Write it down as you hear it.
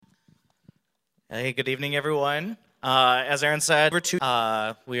Hey, good evening, everyone. As Aaron said,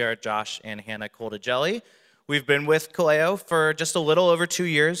 we are Josh and Hannah Coldagelli. We've been with Kaleo for just a little over 2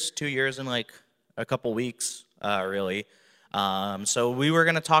 years, 2 years and like a couple weeks, really. So we were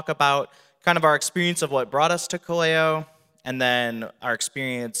going to talk about kind of our experience of what brought us to Kaleo, and then our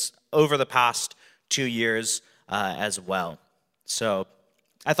experience over the past 2 years as well. So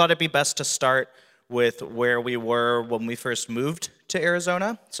I thought it'd be best to start with where we were when we first moved to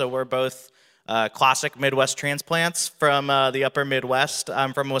Arizona. So we're both classic Midwest transplants from the upper Midwest.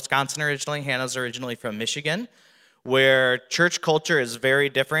 I'm from Wisconsin originally. Hannah's originally from Michigan, where church culture is very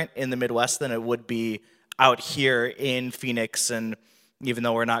different in the Midwest than it would be out here in Phoenix, and even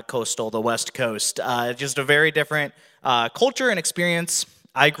though we're not coastal, the West Coast. Just a very different culture and experience.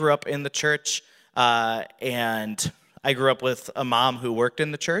 I grew up in the church, and I grew up with a mom who worked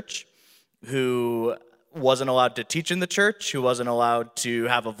in the church, who wasn't allowed to teach in the church, who wasn't allowed to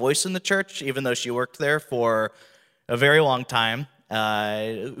have a voice in the church, even though she worked there for a very long time,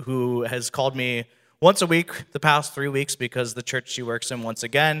 who has called me once a week the past 3 weeks because the church she works in, once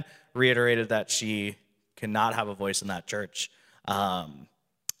again, reiterated that she cannot have a voice in that church.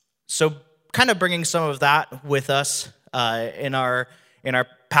 So kind of bringing some of that with us in our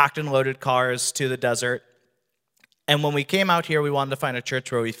packed and loaded cars to the desert. And when we came out here, we wanted to find a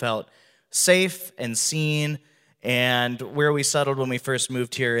church where we felt safe and seen, and where we settled when we first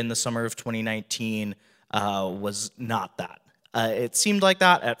moved here in the summer of 2019 was not that. It seemed like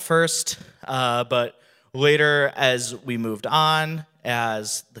that at first, but later as we moved on,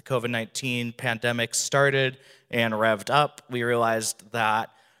 as the COVID-19 pandemic started and revved up, we realized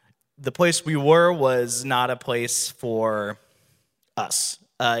that the place we were was not a place for us.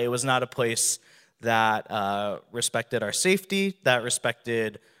 It was not a place that respected our safety, that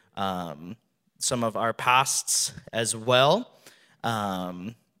respected some of our pasts as well.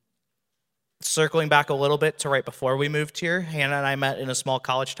 Circling back a little bit to right before we moved here, Hannah and I met in a small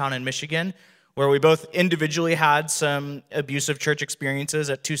college town in Michigan where we both individually had some abusive church experiences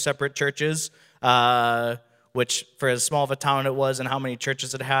at two separate churches, which for as small of a town it was and how many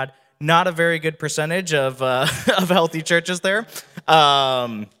churches it had, not a very good percentage of of healthy churches there.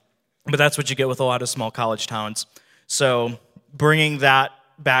 But that's what you get with a lot of small college towns. So bringing that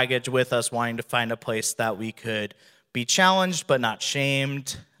baggage with us, wanting to find a place that we could be challenged but not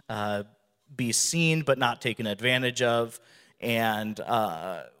shamed, be seen but not taken advantage of, and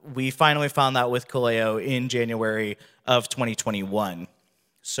we finally found that with Kaleo in January of 2021.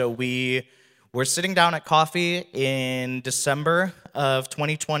 So we were sitting down at coffee in December of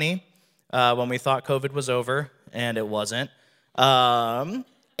 2020 when we thought COVID was over, and it wasn't.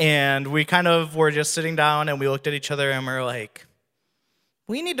 And we kind of were just sitting down and we looked at each other and we were like,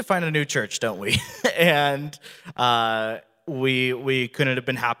 we need to find a new church, don't we? And we couldn't have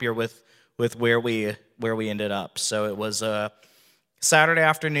been happier with where we ended up. So it was a Saturday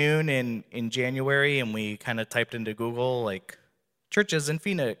afternoon in January, and we kind of typed into Google like churches in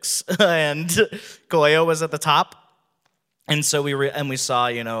Phoenix, and Kaleo was at the top. And so we saw,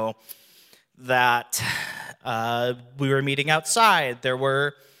 that we were meeting outside. There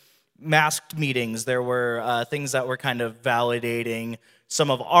were masked meetings. There were things that were kind of validating some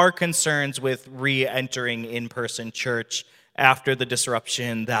of our concerns with re-entering in-person church after the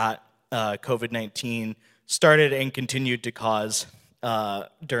disruption that COVID-19 started and continued to cause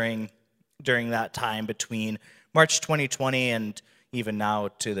during that time between March 2020 and even now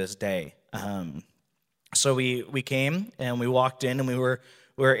to this day. So we came and we walked in, and we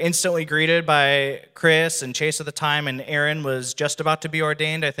were instantly greeted by Chris and Chase at the time, and Aaron was just about to be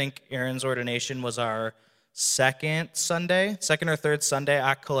ordained. I think Aaron's ordination was our second or third Sunday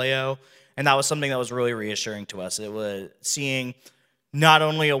at Kaleo, and that was something that was really reassuring to us. It was seeing not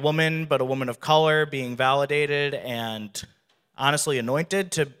only a woman, but a woman of color being validated and honestly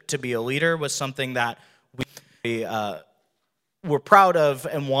anointed to be a leader was something that we were proud of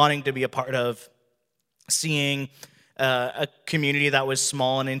and wanting to be a part of. Seeing a community that was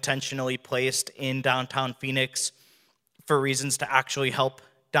small and intentionally placed in downtown Phoenix for reasons to actually help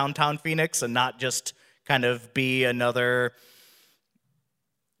downtown Phoenix and not just kind of be another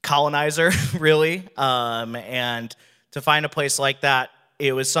colonizer, really. And to find a place like that,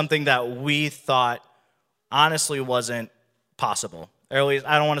 it was something that we thought honestly wasn't possible. Or at least,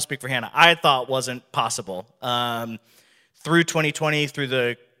 I don't want to speak for Hannah, I thought wasn't possible. Through 2020, through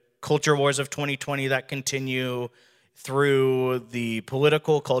the culture wars of 2020 that continue, through the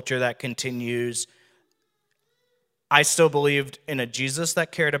political culture that continues, I still believed in a Jesus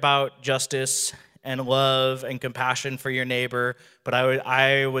that cared about justice and love and compassion for your neighbor, but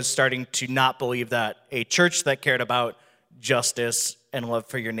I was starting to not believe that a church that cared about justice and love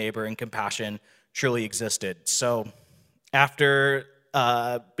for your neighbor and compassion truly existed. So after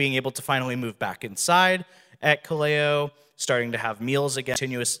being able to finally move back inside at Kaleo, starting to have meals again,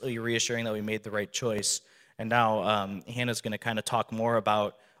 continuously reassuring that we made the right choice. And now Hannah's going to kind of talk more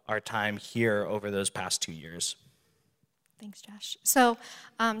about our time here over those past 2 years. Thanks, Josh. So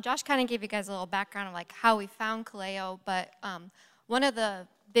Josh kind of gave you guys a little background of like how we found Kaleo, but one of the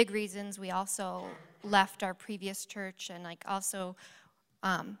big reasons we also left our previous church, and like also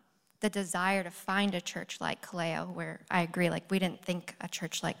the desire to find a church like Kaleo, where I agree, like we didn't think a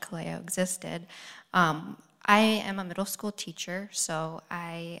church like Kaleo existed. I am a middle school teacher, so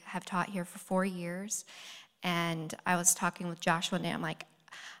I have taught here for 4 years, and I was talking with Josh one day, I'm like,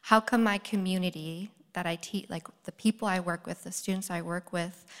 how come my community that I teach, like the people I work with, the students I work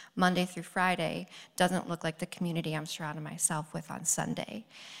with Monday through Friday, doesn't look like the community I'm surrounding myself with on Sunday?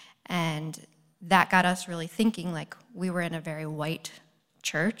 And that got us really thinking, like we were in a very white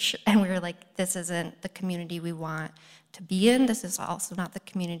church, and we were like, this isn't the community we want to be in. This is also not the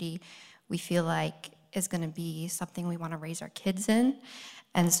community we feel like is going to be something we want to raise our kids in.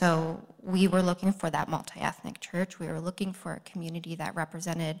 And so we were looking for that multi-ethnic church. We were looking for a community that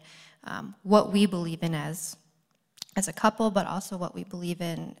represented what we believe in as a couple, but also what we believe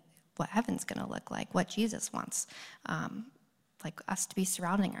in, what heaven's going to look like, what Jesus wants like us to be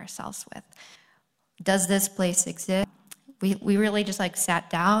surrounding ourselves with. Does this place exist? We really just like sat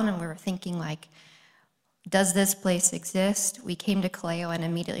down and we were thinking like, does this place exist? We came to Kaleo and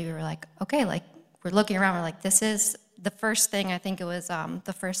immediately we were like, okay, like we're looking around, we're like, this is the first thing. I think it was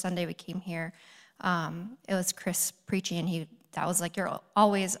the first Sunday we came here. It was Chris preaching, and that was like your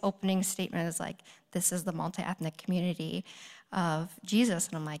always opening statement is like, this is the multi-ethnic community of Jesus.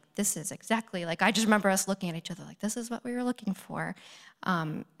 And I'm like, this is exactly, like, I just remember us looking at each other like, this is what we were looking for.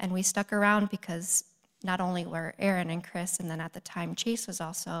 And we stuck around because not only were Aaron and Chris, and then at the time Chase was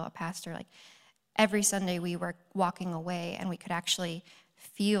also a pastor, like every Sunday we were walking away and we could actually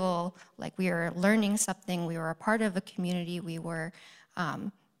feel like we were learning something, we were a part of a community, we were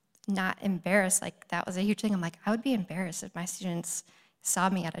not embarrassed. Like that was a huge thing. I'm like, I would be embarrassed if my students saw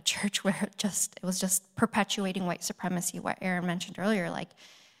me at a church where it was just perpetuating white supremacy, what Aaron mentioned earlier. Like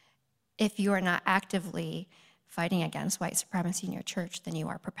if you are not actively fighting against white supremacy in your church, then you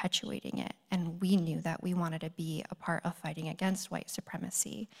are perpetuating it. And we knew that we wanted to be a part of fighting against white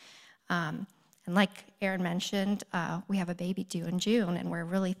supremacy. And like Aaron mentioned, we have a baby due in June, and we're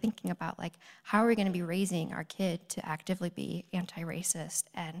really thinking about like, how are we going to be raising our kid to actively be anti-racist,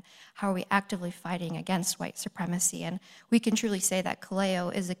 and how are we actively fighting against white supremacy? And we can truly say that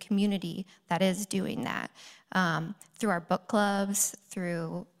Kaleo is a community that is doing that through our book clubs,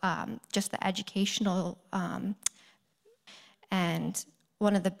 through just the educational, and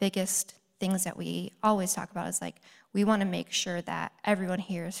one of the biggest things that we always talk about is like, we want to make sure that everyone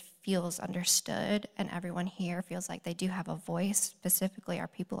here feels understood and everyone here feels like they do have a voice, specifically our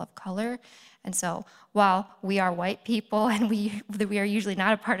people of color. And so while we are white people and we are usually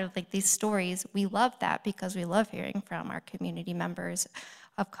not a part of like these stories, we love that because we love hearing from our community members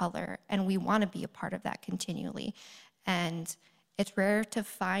of color, and we want to be a part of that continually. And it's rare to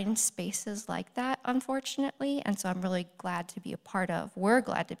find spaces like that, unfortunately, and so I'm really glad to be a part of, we're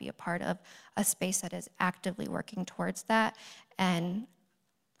glad to be a part of a space that is actively working towards that. And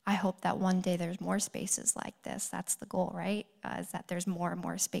I hope that one day there's more spaces like this. That's the goal, right? Is that there's more and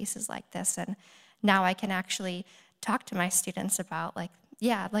more spaces like this. And now I can actually talk to my students about like,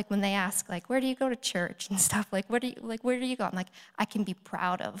 yeah, like when they ask, like, where do you go to church and stuff, like, where do you go? I'm like, I can be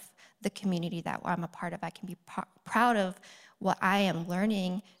proud of the community that I'm a part of. I can be proud of what I am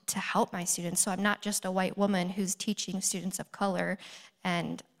learning to help my students. So I'm not just a white woman who's teaching students of color,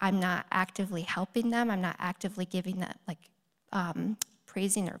 and I'm not actively helping them. I'm not actively giving them, like,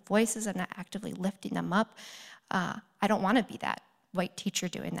 praising their voices. I'm not actively lifting them up. I don't want to be that white teacher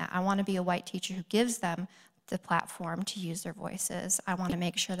doing that. I want to be a white teacher who gives them the platform to use their voices. I want to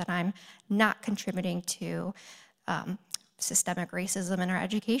make sure that I'm not contributing to systemic racism in our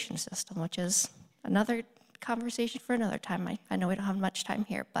education system, which is another conversation for another time. I know we don't have much time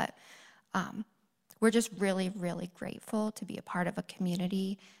here, but we're just really, really grateful to be a part of a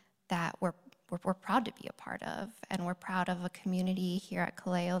community that we're proud to be a part of, and we're proud of a community here at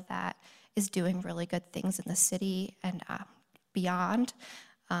Kaleo that is doing really good things in the city and beyond.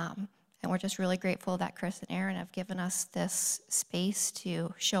 And we're just really grateful that Chris and Aaron have given us this space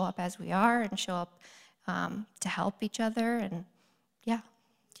to show up as we are and show up to help each other. And yeah,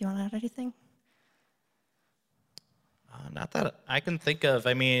 do you want to add anything? Not that I can think of.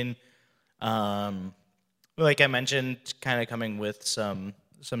 I mean, like I mentioned, kind of coming with some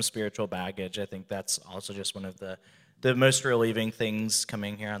spiritual baggage. I think that's also just one of the the most relieving things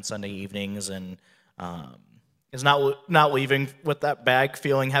coming here on Sunday evenings, and is not leaving with that bag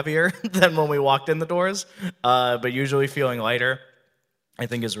feeling heavier than when we walked in the doors, but usually feeling lighter, I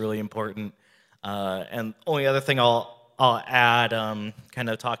think is really important. And only other thing I'll add, kind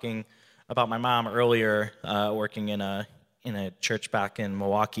of talking about my mom earlier, working in a church back in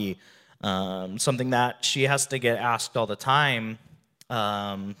Milwaukee, something that she has to get asked all the time.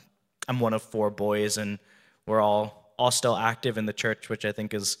 I'm one of 4 boys, and we're all still active in the church, which I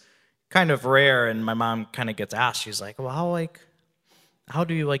think is kind of rare. And my mom kind of gets asked, she's like, well, how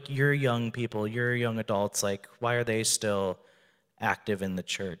do you, your young people, your young adults, why are they still active in the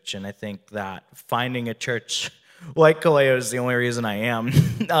church? And I think that finding a church like Kaleo is the only reason I am.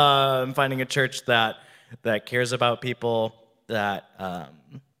 Finding a church that cares about people, that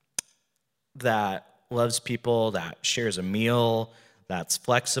loves people, that shares a meal, that's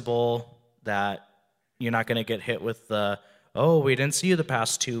flexible, that you're not going to get hit with the, oh, we didn't see you the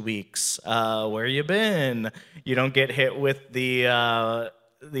past 2 weeks. Where you been? You don't get hit with the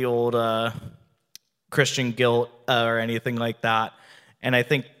old Christian guilt or anything like that. And I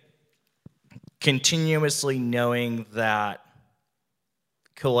think continuously knowing that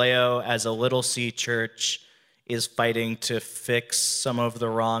Kaleo as a little C church is fighting to fix some of the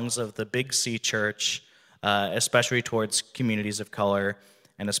wrongs of the big C church, especially towards communities of color,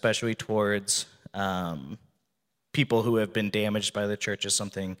 and especially towards people who have been damaged by the church, is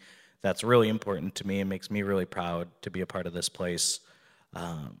something that's really important to me and makes me really proud to be a part of this place.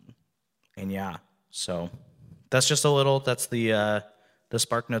 And yeah, so that's just that's the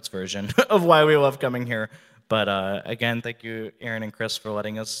SparkNotes version of why we love coming here. But again, thank you, Aaron and Chris, for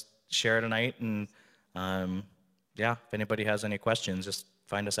letting us share tonight. And yeah, if anybody has any questions, just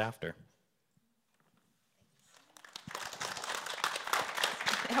find us after.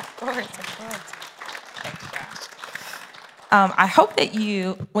 Yeah, of course. Thanks, Josh. I hope that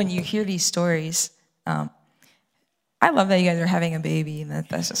when you hear these stories, I love that you guys are having a baby, and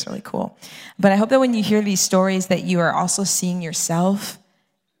that's just really cool. But I hope that when you hear these stories that you are also seeing yourself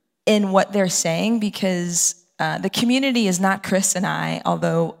in what they're saying, because the community is not Chris and I,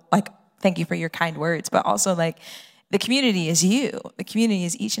 although, thank you for your kind words, but also, the community is you. The community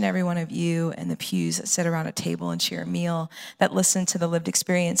is each and every one of you and the pews that sit around a table and share a meal, that listen to the lived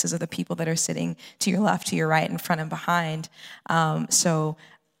experiences of the people that are sitting to your left, to your right, in front and behind. So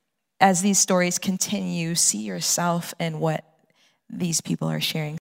as these stories continue, see yourself in what these people are sharing.